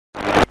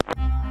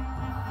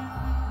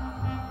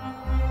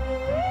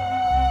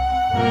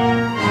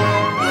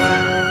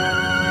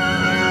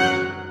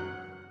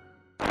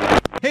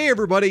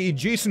everybody,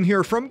 Jason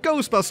here from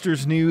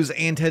Ghostbusters News,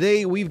 and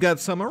today we've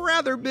got some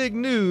rather big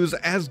news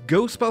as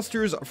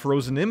Ghostbusters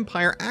Frozen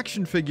Empire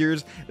action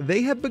figures,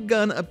 they have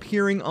begun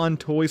appearing on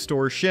toy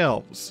store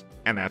shelves.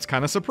 And that's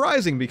kind of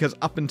surprising because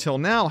up until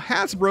now,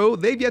 Hasbro,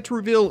 they've yet to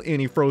reveal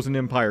any Frozen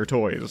Empire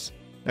toys.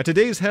 Now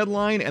today's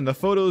headline and the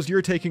photos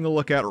you're taking a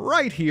look at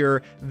right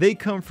here, they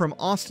come from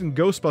Austin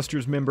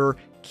Ghostbusters member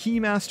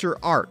Keymaster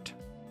Art.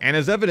 And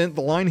as evident,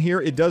 the line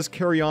here, it does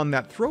carry on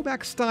that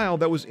throwback style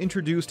that was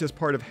introduced as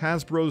part of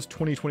Hasbro's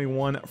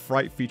 2021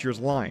 Fright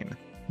Features line.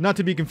 Not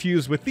to be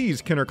confused with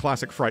these Kenner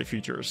Classic Fright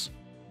Features.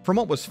 From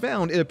what was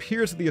found, it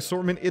appears that the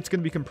assortment, it's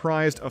going to be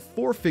comprised of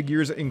 4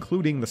 figures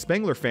including the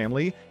Spengler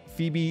family,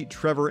 Phoebe,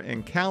 Trevor,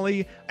 and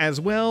Callie, as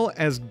well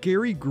as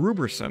Gary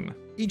Gruberson.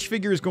 Each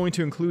figure is going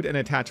to include an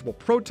attachable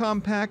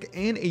proton pack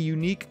and a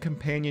unique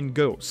companion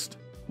ghost.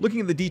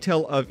 Looking at the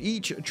detail of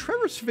each,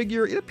 Trevor's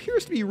figure, it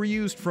appears to be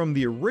reused from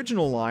the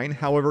original line,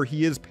 however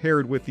he is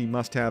paired with the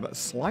must-have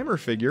Slimer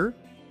figure.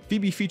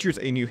 Phoebe features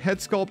a new head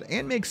sculpt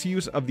and makes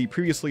use of the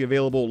previously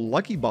available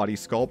Lucky Body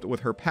sculpt,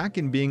 with her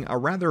pack-in being a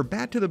rather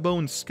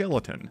bad-to-the-bone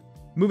skeleton.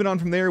 Moving on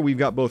from there, we've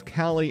got both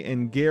Callie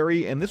and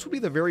Gary, and this will be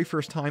the very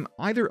first time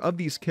either of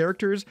these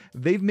characters,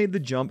 they've made the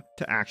jump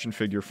to action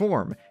figure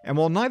form. And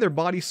while neither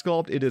body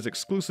sculpt it is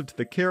exclusive to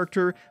the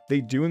character,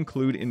 they do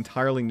include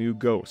entirely new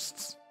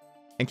ghosts.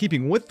 And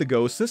keeping with the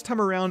ghosts, this time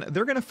around,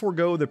 they're going to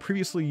forego the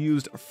previously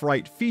used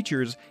Fright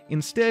features,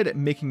 instead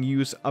making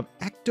use of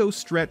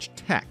Ecto-Stretch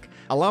tech,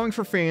 allowing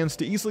for fans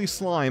to easily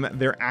slime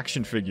their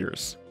action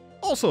figures.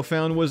 Also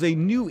found was a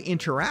new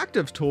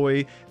interactive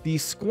toy, the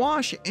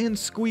Squash and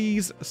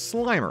Squeeze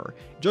Slimer.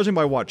 Judging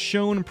by what's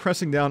shown,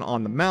 pressing down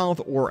on the mouth,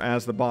 or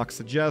as the box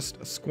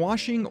suggests,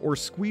 squashing or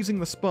squeezing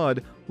the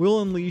spud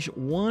will unleash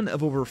one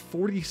of over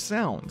 40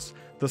 sounds.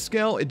 The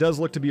scale, it does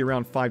look to be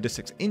around 5 to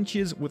 6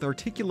 inches, with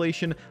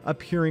articulation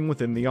appearing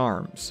within the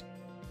arms.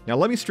 Now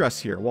let me stress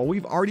here, while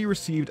we've already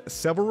received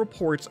several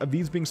reports of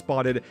these being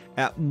spotted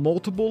at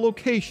multiple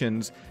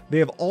locations, they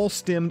have all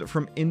stemmed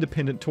from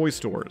independent toy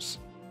stores.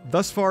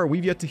 Thus far,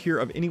 we've yet to hear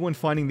of anyone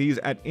finding these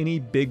at any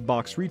big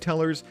box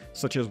retailers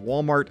such as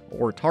Walmart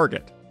or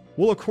Target.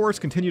 We'll of course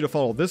continue to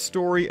follow this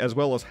story as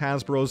well as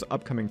Hasbro's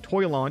upcoming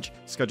toy launch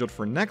scheduled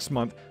for next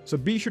month, so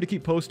be sure to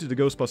keep posted to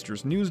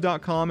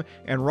GhostbustersNews.com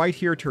and right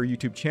here to our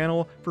YouTube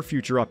channel for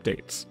future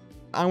updates.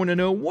 I want to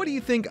know, what do you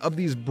think of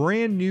these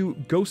brand new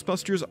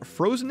Ghostbusters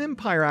Frozen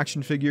Empire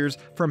action figures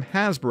from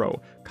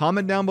Hasbro?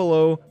 Comment down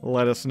below,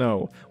 let us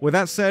know. With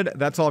that said,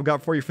 that's all I've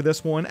got for you for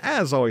this one.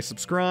 As always,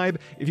 subscribe.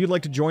 If you'd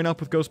like to join up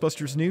with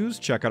Ghostbusters News,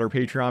 check out our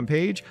Patreon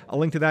page. A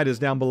link to that is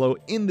down below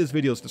in this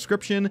video's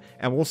description,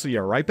 and we'll see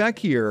you right back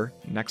here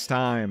next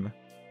time.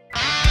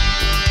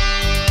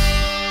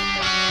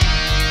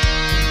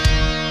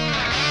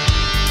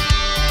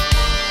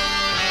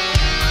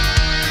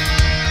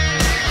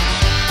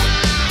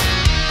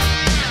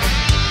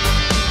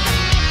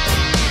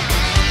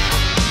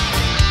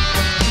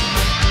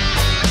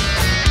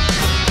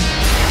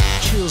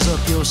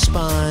 Your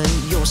spine,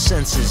 your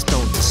senses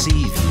don't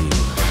deceive you.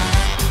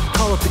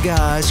 Call up the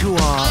guys who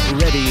are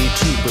ready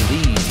to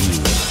believe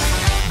you.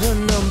 The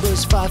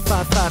number's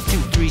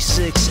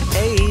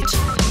 555-2368.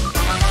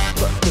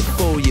 But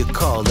before you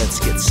call, let's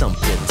get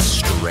something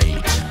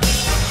straight.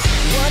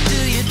 What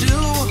do you do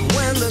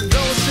when the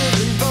ghosts have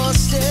been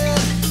busted?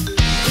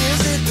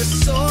 Is it the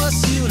source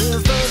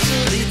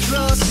universally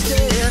trusted?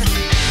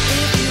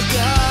 If you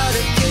got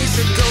a case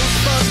of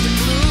Ghostbusting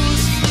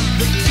blues,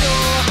 the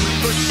cure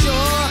for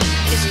sure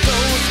is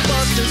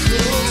Ghostbusters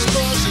rules.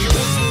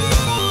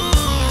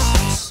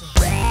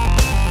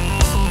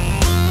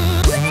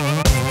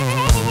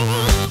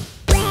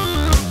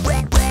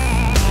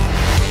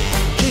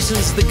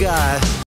 Jason's the guy